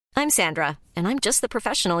I'm Sandra, and I'm just the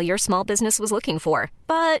professional your small business was looking for.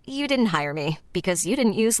 But you didn't hire me because you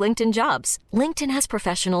didn't use LinkedIn Jobs. LinkedIn has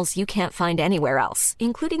professionals you can't find anywhere else,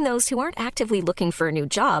 including those who aren't actively looking for a new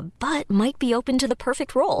job, but might be open to the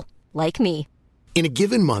perfect role, like me. In a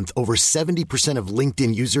given month, over 70% of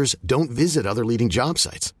LinkedIn users don't visit other leading job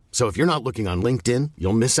sites. So if you're not looking on LinkedIn,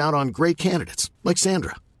 you'll miss out on great candidates like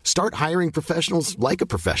Sandra. Start hiring professionals like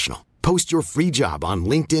a professional. Post your free job on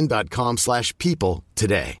linkedin.com/people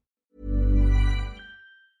today.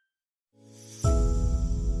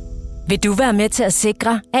 Vil du være med til at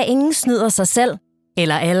sikre, at ingen snyder sig selv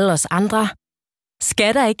eller alle os andre?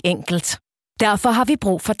 Skat er ikke enkelt. Derfor har vi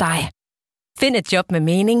brug for dig. Find et job med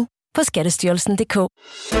mening på skattestyrelsen.dk.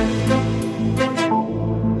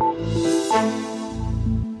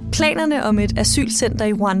 Planerne om et asylcenter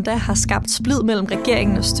i Rwanda har skabt splid mellem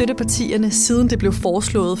regeringen og støttepartierne, siden det blev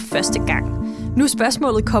foreslået første gang. Nu er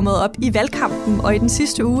spørgsmålet kommet op i valgkampen, og i den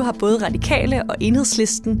sidste uge har både Radikale og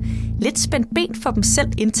Enhedslisten lidt spændt ben for dem selv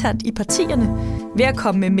internt i partierne, ved at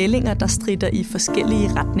komme med meldinger, der stritter i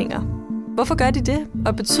forskellige retninger. Hvorfor gør de det?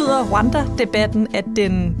 Og betyder Rwanda-debatten, at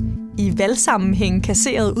den i valgsammenhæng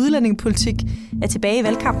kasserede udlændingepolitik er tilbage i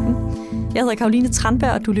valgkampen? Jeg hedder Caroline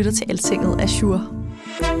Tranberg, og du lytter til Altinget Azure.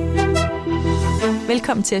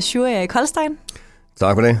 Velkommen til Azure, Erik Holstein.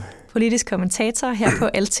 Tak for det. Politisk kommentator her på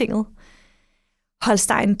Altinget.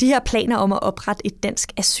 Holstein, de her planer om at oprette et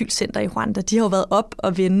dansk asylcenter i Rwanda, de har jo været op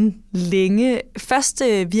og vende længe. Først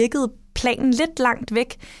virkede planen lidt langt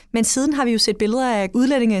væk, men siden har vi jo set billeder af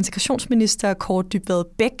udlændinge- og integrationsminister Kaare Dybvad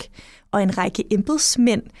Bek og en række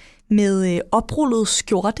embedsmænd med oprullede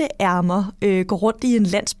skjorteærmer gå rundt i en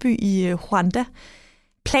landsby i Rwanda.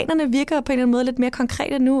 Planerne virker på en eller anden måde lidt mere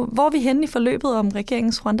konkrete nu. Hvor er vi henne i forløbet om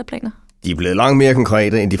regeringens Rwanda-planer? De er blevet langt mere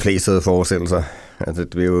konkrete, end de fleste havde forestillet sig. Altså, det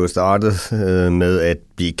blev jo startet med at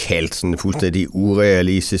blive kaldt sådan fuldstændig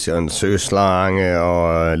urealistisk, og en søslange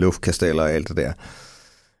og luftkasteller og alt det der.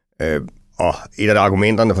 Og et af de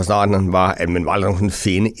argumenterne fra starten var, at man aldrig kunne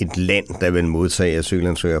finde et land, der ville modtage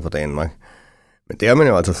asylansøgere fra Danmark. Men det har man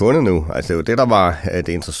jo altså fundet nu. Altså, det er jo det, der var det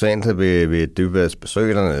interessante ved Dybvads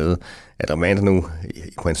besøg dernede, at Rwanda nu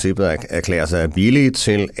i princippet erklærer sig villige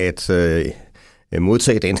til at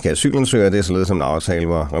modtage danske asylansøgere. Det er således som en aftale,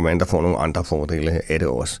 hvor Rwanda får nogle andre fordele af det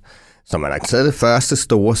også. Så man har taget det første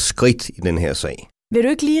store skridt i den her sag. Vil du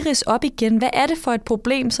ikke lige ridse op igen? Hvad er det for et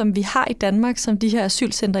problem, som vi har i Danmark, som de her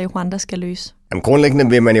asylcenter i Rwanda skal løse? Jamen, grundlæggende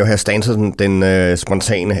vil man jo have standset den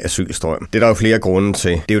spontane asylstrøm. Det er der jo flere grunde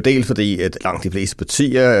til. Det er jo dels fordi, at langt de fleste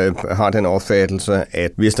partier har den opfattelse,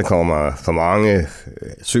 at hvis der kommer for mange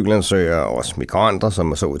asylansøgere og også migranter, som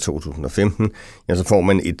man så i 2015, ja, så får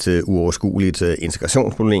man et uoverskueligt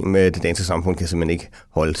integrationsproblem med det danske samfund, kan simpelthen ikke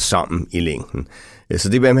holde sammen i længden. Så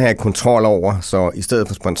det vil man have kontrol over, så i stedet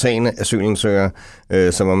for spontane asylansøgere,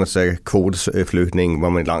 så må man tage kvoteflygtninge, hvor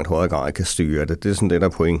man i langt højere grad kan styre det. Det er sådan det, der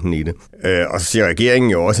er pointen i det. Og så siger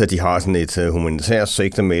regeringen jo også, at de har sådan et humanitært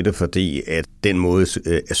sigte med det, fordi at den måde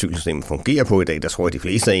asylsystemet fungerer på i dag, der tror jeg, de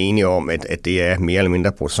fleste er enige om, at det er mere eller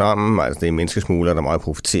mindre brudt sammen. Altså det er menneskesmuglere, der meget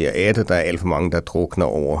profiterer af det. Der er alt for mange, der drukner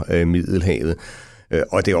over Middelhavet.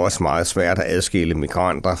 Og det er også meget svært at adskille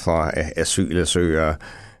migranter fra asylansøgere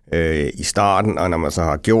i starten, og når man så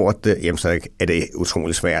har gjort det, jamen, så er det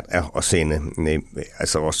utrolig svært at sende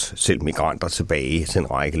altså også selv migranter tilbage til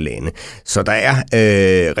en række lande. Så der er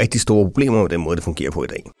rigtig store problemer med den måde, det fungerer på i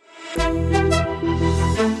dag.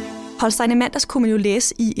 Holstein, i mandags kunne man jo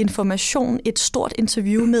læse i Information et stort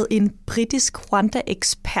interview med en britisk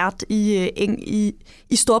Rwanda-ekspert.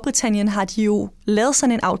 I Storbritannien har de jo lavet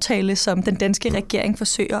sådan en aftale, som den danske regering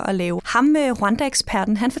forsøger at lave. Ham med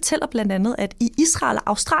Rwanda-eksperten, han fortæller blandt andet, at i Israel og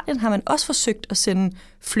Australien har man også forsøgt at sende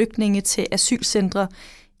flygtninge til asylcentre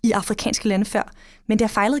i afrikanske lande før, men det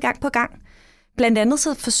har fejlet gang på gang. Blandt andet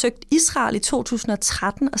så forsøgte Israel i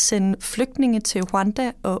 2013 at sende flygtninge til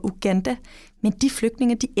Rwanda og Uganda, men de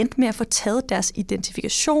flygtninge, de endte med at få taget deres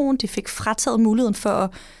identifikation, de fik frataget muligheden for at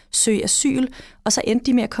søge asyl, og så endte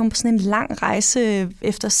de med at komme på sådan en lang rejse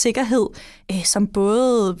efter sikkerhed, som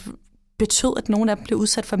både betød, at nogle af dem blev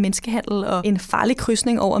udsat for menneskehandel og en farlig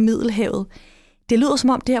krydsning over Middelhavet. Det lyder som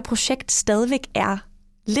om det her projekt stadigvæk er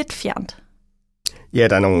lidt fjernt. Ja,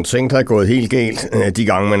 der er nogle ting, der er gået helt galt, de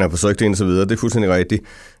gange man har forsøgt det indtil videre. Det er fuldstændig rigtigt.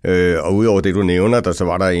 Og udover det, du nævner, så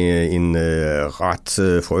var der en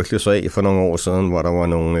ret frygtelig sag for nogle år siden, hvor der var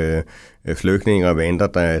nogle flygtninge og Rwanda,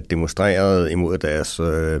 der demonstrerede imod deres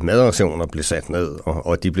madrationer, blev sat ned,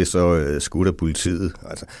 og de blev så skudt af politiet.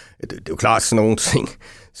 Altså, det er jo klart, sådan nogle ting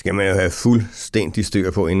skal man jo have fuldstændig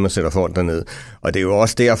styr på, inden man sætter folk derned. Og det er jo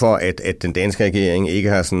også derfor, at den danske regering ikke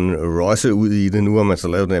har sådan rushet ud i det. Nu har man så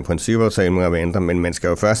lavet den her principaftale med Rwanda, men man skal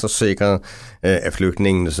jo først så sikre, at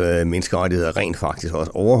flygtningens menneskerettigheder rent faktisk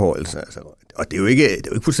også overholdes. Altså, og det er jo ikke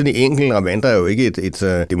fuldstændig enkelt. Rwanda er jo ikke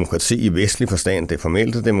et demokrati i vestlig forstand. Det er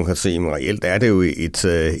formelt et demokrati, men reelt er det jo et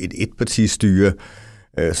etpartistyre.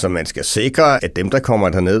 Så man skal sikre, at dem, der kommer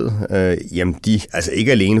derned, jamen de altså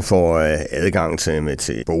ikke alene får adgang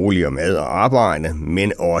til bolig og mad og arbejde,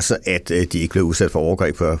 men også, at de ikke bliver udsat for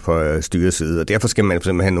overgreb fra styrets side. Og derfor skal man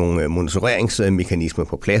simpelthen have nogle monitoreringsmekanismer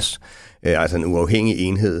på plads, altså en uafhængig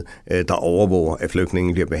enhed, der overvåger, at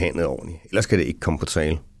flygtningen bliver behandlet ordentligt. Ellers kan det ikke komme på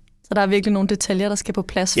tale. Så der er virkelig nogle detaljer, der skal på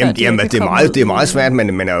plads? Jamen det er meget svært,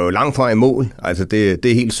 men man er jo langt fra i mål. Altså det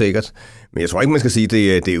er helt sikkert. Men jeg tror ikke, man skal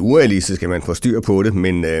sige, at det er urealistisk, at man får styr på det.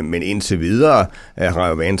 Men indtil videre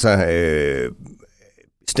har Rwanda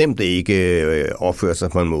bestemt ikke opført sig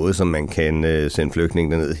på en måde, som man kan sende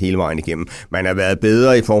flygtninge derned hele vejen igennem. Man har været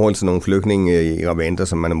bedre i forhold til nogle flygtninge i Rwanda,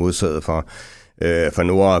 som man har modtaget fra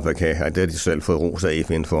Nordafrika, og det har de selv fået ros af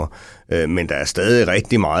FN for. Men der er stadig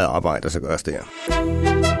rigtig meget arbejde, der skal gøres der.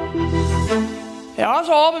 Jeg er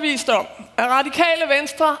også overbevist om, at Radikale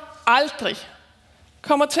Venstre aldrig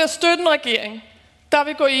kommer til at støtte en regering, der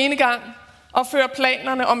vil gå enegang og føre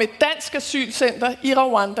planerne om et dansk asylcenter i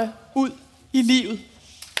Rwanda ud i livet.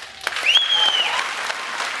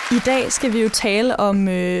 I dag skal vi jo tale om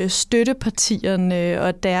støttepartierne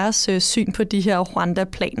og deres syn på de her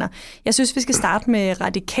Rwanda-planer. Jeg synes, vi skal starte med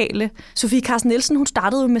Radikale. Sofie Carsten Nielsen, hun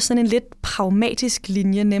startede jo med sådan en lidt pragmatisk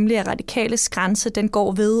linje, nemlig at Radikales grænse, den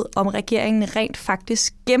går ved, om regeringen rent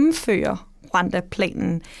faktisk gennemfører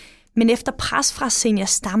Rwanda-planen. Men efter pres fra Zenia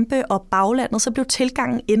Stampe og baglandet, så blev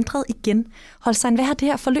tilgangen ændret igen. Holstein, hvad har det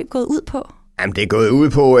her forløb gået ud på? Jamen, det er gået ud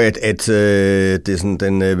på, at det er sådan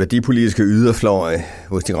den værdipolitiske yderfløj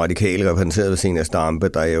hos de radikale repræsenteret ved Zenia Stampe,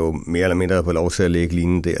 der er jo mere eller mindre på lov til at lægge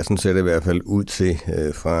linjen der. Sådan ser det i hvert fald ud til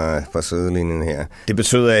fra sidelinjen her. Det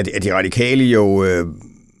betyder, at de radikale jo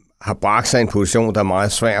har bragt sig en position, der er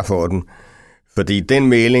meget svær for dem. Fordi den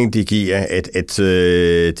melding, de giver, at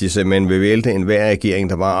de simpelthen vil vælte enhver regering,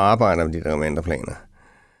 der bare arbejder med de der Rwanda-planer.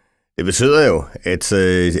 Det betyder jo, at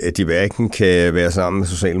de hverken kan være sammen med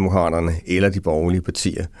Socialdemokraterne eller de borgerlige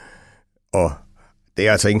partier. Og det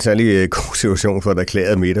er altså ikke en særlig god situation for et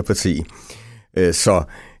erklæret midterparti. Så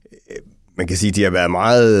man kan sige, at de har været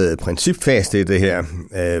meget principfaste i det her,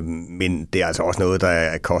 men det er altså også noget,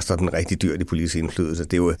 der koster den rigtig dyrt i politisk indflydelse.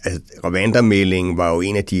 Det er jo, altså, Rwanda-meldingen var jo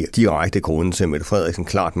en af de direkte grunde til, at Mette Frederiksen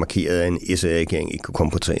klart markerede, at en SR-regering ikke kunne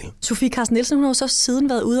komme på tale. Sofie Carsten Nielsen, hun har jo så siden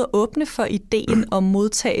været ude og åbne for ideen om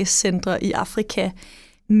modtagecentre i Afrika,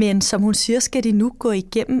 men som hun siger, skal de nu gå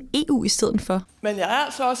igennem EU i stedet for. Men jeg er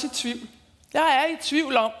altså også i tvivl. Jeg er i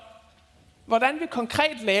tvivl om, hvordan vi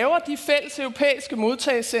konkret laver de fælles europæiske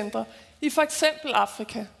modtagecentre i for eksempel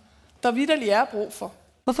Afrika, der vitterlig er brug for.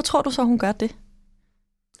 Hvorfor tror du så, hun gør det?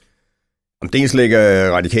 Dels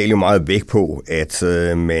lægger Radikale jo meget vægt på, at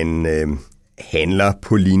man handler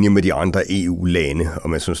på linje med de andre EU-lande, og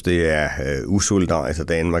man synes, det er usolidarisk af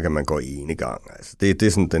Danmark, at man går i enegang. Altså, det er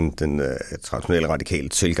sådan den traditionelle radikale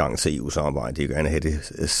tilgang til EU-samarbejde. De vil gerne have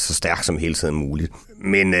det så stærkt som hele tiden muligt.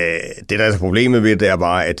 Men det, der er problemet ved det, er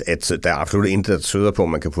bare, at der er absolut intet, der tyder på, at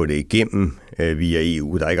man kan få det igennem via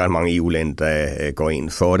EU. Der er ikke ret mange EU-lande, der går ind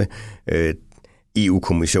for det.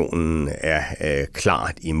 EU-kommissionen er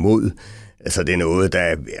klart imod. Altså det er noget,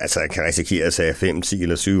 der altså, kan risikere at tage 5, 10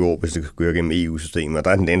 eller 7 år, hvis det skal gå gennem EU-systemet. Og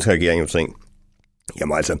der er den danske regering jo tænkt,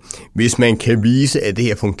 jamen altså, hvis man kan vise, at det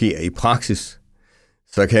her fungerer i praksis,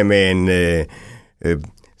 så kan man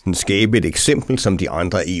sådan skabe et eksempel, som de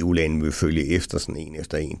andre EU-lande vil følge efter, sådan en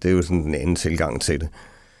efter en. Det er jo sådan den anden tilgang til det.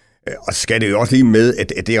 Og så skal det jo også lige med,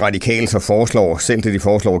 at det radikale så foreslår, selv det de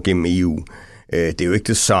foreslår gennem EU, det er jo ikke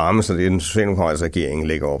det samme, så det er den socialdemokratiske regering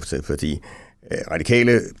lægger op til, fordi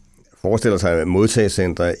radikale forestiller sig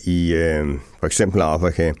modtagecentre i for eksempel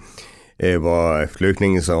Afrika, hvor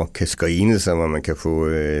flygtninge så kan screenes, så man kan få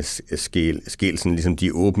skilt sådan ligesom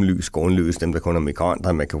de åbenlys, grundløs, dem der kun er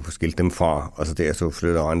migranter, man kan få skilt dem fra, og så der så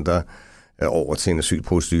flytter andre over til en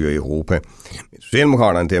asylprocedure i Europa. Men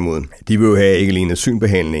Socialdemokraterne derimod, de vil jo have ikke alene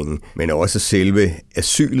asylbehandlingen, men også selve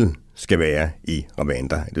asylet skal være i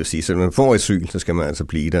Rwanda. Det vil sige, at når man får asyl, så skal man altså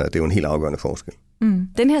blive der, og det er jo en helt afgørende forskel.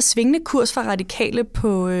 Den her svingende kurs fra radikale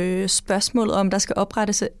på spørgsmålet om, der skal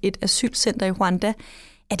oprettes et asylcenter i Rwanda,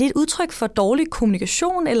 Er det et udtryk for dårlig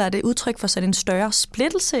kommunikation, eller er det et udtryk for sådan en større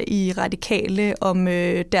splittelse i Radikale om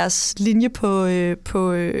deres linje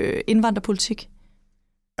på indvandrerpolitik?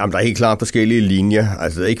 Jamen, der er helt klart forskellige linjer.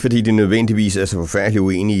 Altså ikke fordi de nødvendigvis er så forfærdeligt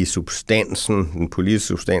uenige i substansen, den politiske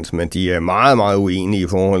substans, men de er meget, meget uenige i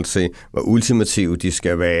forhold til, hvor ultimative de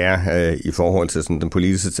skal være i forhold til sådan, den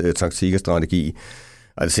politiske taktik og strategi.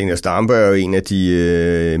 Altså Zenia Stampe er jo en af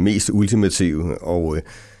de mest ultimative, og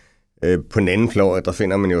på den anden fløj, der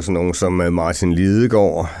finder man jo sådan nogen som Martin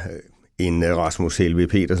Lidegaard, en Rasmus Helveg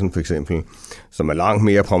Petersen for eksempel, som er langt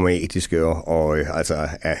mere pragmatiske og altså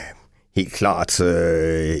er helt klart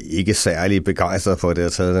ikke særlig begejstret for, at det har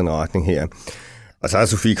taget den retning her. Og så har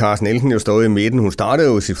Sofie Carsten Nielsen jo stået i midten. Hun startede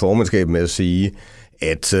jo sit formandskab med at sige,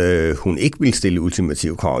 at hun ikke ville stille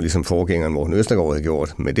ultimative krav, ligesom forgængeren Morten Østergaard havde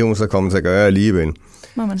gjort. Men det er hun så kommet til at gøre alligevel.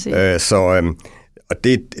 Må man sige. Og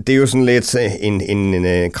det er jo sådan lidt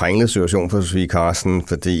en kringlet situation for Sofie Carsten,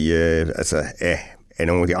 fordi af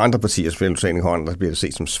nogle af de andre partiers fællesskabshånd, der bliver det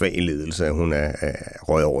set som svag ledelse, at hun er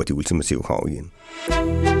røget over de ultimative krav igen.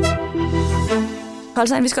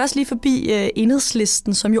 Holstein, vi skal også lige forbi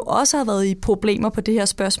Enhedslisten, som jo også har været i problemer på det her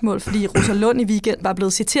spørgsmål, fordi Rosa Lund i weekend var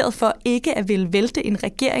blevet citeret for ikke at ville vælte en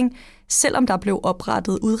regering, selvom der blev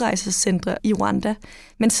oprettet udrejsecentre i Rwanda.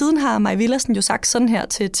 Men siden har Mai Villadsen jo sagt sådan her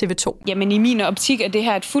til TV2. Jamen i min optik er det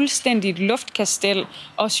her et fuldstændigt luftkastel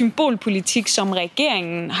og symbolpolitik, som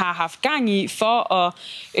regeringen har haft gang i for at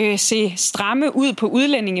se stramme ud på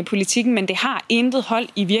udlændingepolitikken, men det har intet hold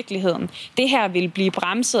i virkeligheden. Det her vil blive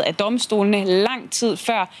bremset af domstolene lang tid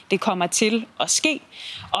før det kommer til at ske.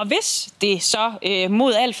 Og hvis det så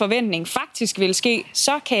mod al forventning faktisk vil ske,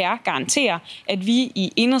 så kan jeg garantere, at vi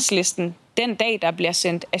i Enhedslisten den dag, der bliver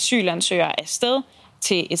sendt asylansøgere afsted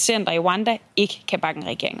til et center i Rwanda, ikke kan bakke en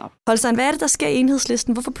regering op. Holstein, hvad er det, der sker i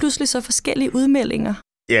Enhedslisten? Hvorfor pludselig så forskellige udmeldinger?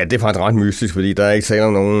 Ja, det er faktisk ret mystisk, fordi der er ikke tale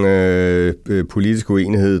om nogen politisk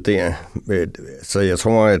uenighed der. Så jeg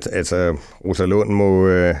tror, at Rosa Lund må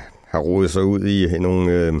have rodet sig ud i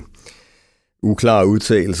nogle uklare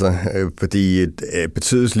udtalelser, fordi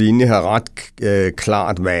partiets linje har ret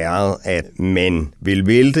klart været, at man vil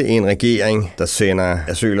vælte en regering, der sender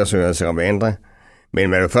asylansøgere til Rwanda, men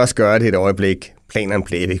man vil først gøre det et øjeblik, planerne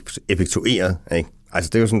bliver effektueret. Ikke? Altså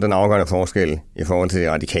det er jo sådan den afgørende forskel i forhold til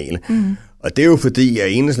de radikale. Mm. Og det er jo fordi,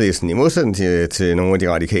 at Enhedslisten, i modsætning til nogle af de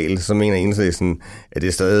radikale, så mener Enhedslisten, at det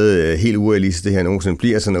er stadig helt urealistisk, det her nogensinde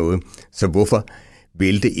bliver sådan noget. Så hvorfor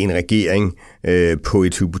vælte en regering på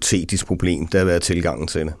et hypotetisk problem, der har været tilgangen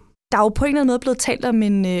til det? Der er jo på en eller anden måde blevet talt om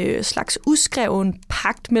en slags uskreven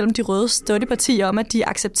pagt mellem de røde støttepartier om, at de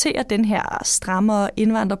accepterer den her strammere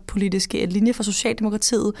indvandrerpolitiske linje fra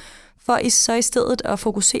Socialdemokratiet, for så i stedet at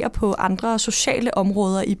fokusere på andre sociale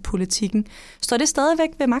områder i politikken. Står det stadigvæk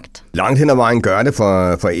ved magt? Langt hen ad vejen gør det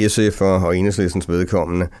for SF og Enhedslistens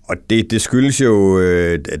vedkommende. Og det skyldes jo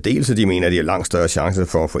dels, at de mener, at de har langt større chance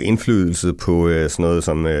for at få indflydelse på sådan noget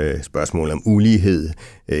som spørgsmål om ulighed,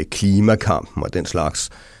 klimakampen og den slags.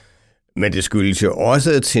 Men det skyldes jo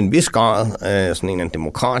også til en vis grad sådan en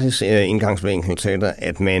demokratisk indgangsvinkel til det,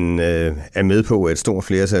 at man er med på, at et stort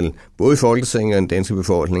flertal, både i Folketinget og den danske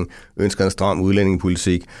befolkning, ønsker en stram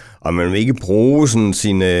udlændingepolitik, og man vil ikke bruge sådan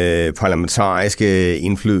sin parlamentariske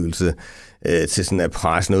indflydelse til sådan at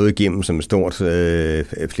presse noget igennem, som et stort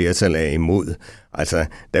flertal er imod. Altså,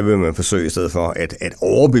 der vil man forsøge i stedet for at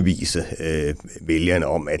overbevise vælgerne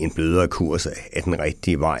om, at en blødere kurs er den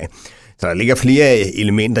rigtige vej. Så der ligger flere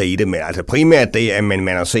elementer i det, men altså primært det, at man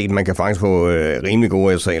har set, at man kan faktisk få rimelig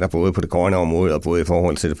gode resultater, både på det grønne område og både i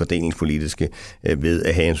forhold til det fordelingspolitiske, ved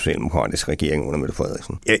at have en socialdemokratisk regering under Mette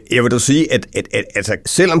Frederiksen. Jeg vil da sige, at altså,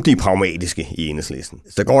 selvom de er pragmatiske i Enhedslisten,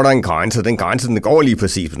 så går der en grænse, og den grænse, den går lige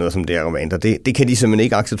præcis på noget som det her Rwanda. Det kan de simpelthen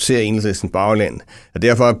ikke acceptere i Enhedslistens bagland, og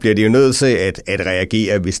derfor bliver de jo nødt til at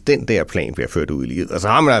reagere, hvis den der plan bliver ført ud i livet. Og så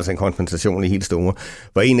har man altså en konfrontation i helt store,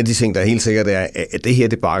 hvor en af de ting, der er helt sikkert, er, at det her,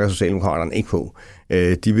 det bakker Socialdemokraterne ikke på.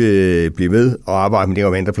 De vil blive ved og arbejde med de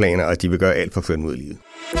Rwanda-planer, og de vil gøre alt for at føre dem ud i livet.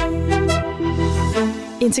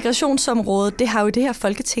 Integrationsområdet, det har jo i det her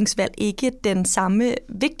folketingsvalg ikke den samme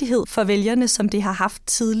vigtighed for vælgerne, som det har haft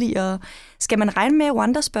tidligere. Skal man regne med, at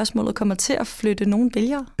Rwanda-spørgsmålet kommer til at flytte nogle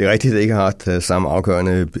vælgere? Det er rigtigt, at det ikke har haft samme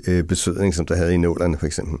afgørende betydning, som der havde i nullerne for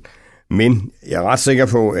eksempel. Men jeg er ret sikker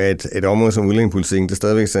på, at et område som udlændingepolitikken, det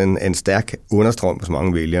stadigvæk er en stærk understrøm hos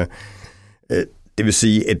mange vælgere. Det vil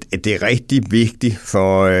sige, at det er rigtig vigtigt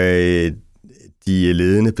for de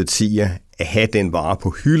ledende partier at have den vare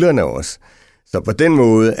på hylderne også. Så på den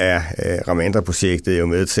måde er Rwanda-projektet jo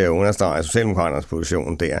med til at understrege Socialdemokraternes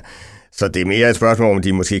position der. Så det er mere et spørgsmål, om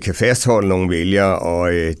de måske kan fastholde nogle vælgere,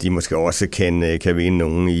 og de måske også kan vinde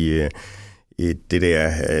nogen det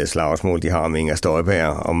der slagsmål, de har med Inger Støjberg,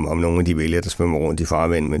 om nogle af de vælgere, der svømmer rundt i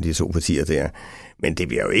farvand med de 2 partier der. Men det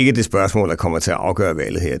bliver jo ikke det spørgsmål, der kommer til at afgøre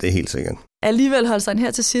valget her, det er helt sikkert. Alligevel, Holstein,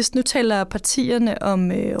 her til sidst, nu taler partierne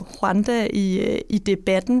om Rwanda i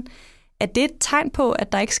debatten. Er det et tegn på,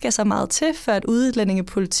 at der ikke skal så meget til, for at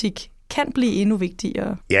udlændingepolitik kan blive endnu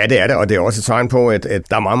vigtigere? Ja, det er det, og det er også et tegn på, at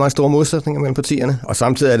der er meget, meget store modsætninger mellem partierne. Og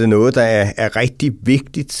samtidig er det noget, der er rigtig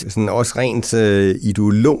vigtigt, sådan også rent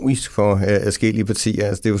ideologisk for forskellige partier.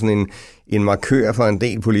 Altså, det er jo sådan en markør for en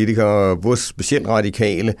del politikere, hvor specielt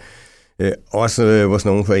radikale, også hos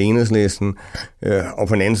nogen fra Enhedslisten. Og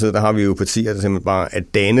på den anden side, der har vi jo partier, der simpelthen bare er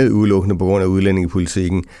dannet udelukkende på grund af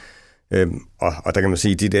udlændingepolitikken. Og der kan man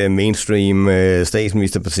sige, de der mainstream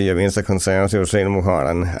statsministerpartier, Venstre, Konservative og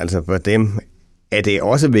Socialdemokraterne, altså for dem er det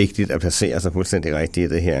også vigtigt at placere sig fuldstændig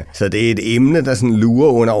rigtigt i det her. Så det er et emne, der sådan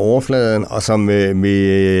lurer under overfladen, og som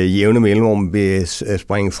med jævne mellemrum vil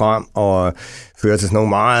springe frem og føre til sådan nogle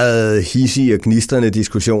meget hissige og gnistrende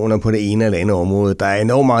diskussioner på det ene eller andet område. Der er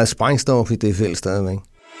enormt meget sprængstof i det felt stadigvæk.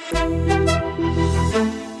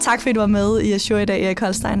 Tak fordi du var med i Azure i dag, Erik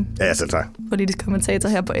Holstein. Ja, selv tak. Politisk kommentator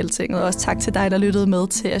her på Altinget, og også tak til dig, der lyttede med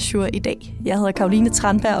til Azure i dag. Jeg hedder Caroline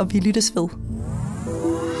Tranberg, og vi lyttes ved.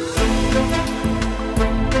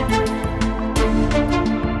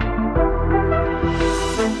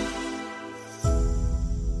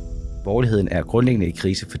 Borgerligheden er grundlæggende i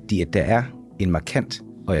krise, fordi at der er en markant,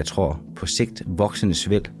 og jeg tror på sigt voksende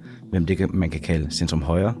svælg, mellem det, man kan kalde centrum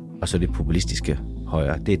højre, og så det populistiske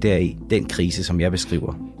højre. Det er deri, den krise, som jeg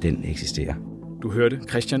beskriver, den eksisterer. Du hørte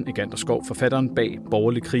Christian Egander Skov, forfatteren bag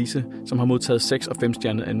Borgerlig Krise, som har modtaget 6 og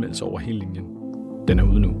 5-stjernede anmeldelser over hele linjen. Den er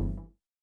ude nu.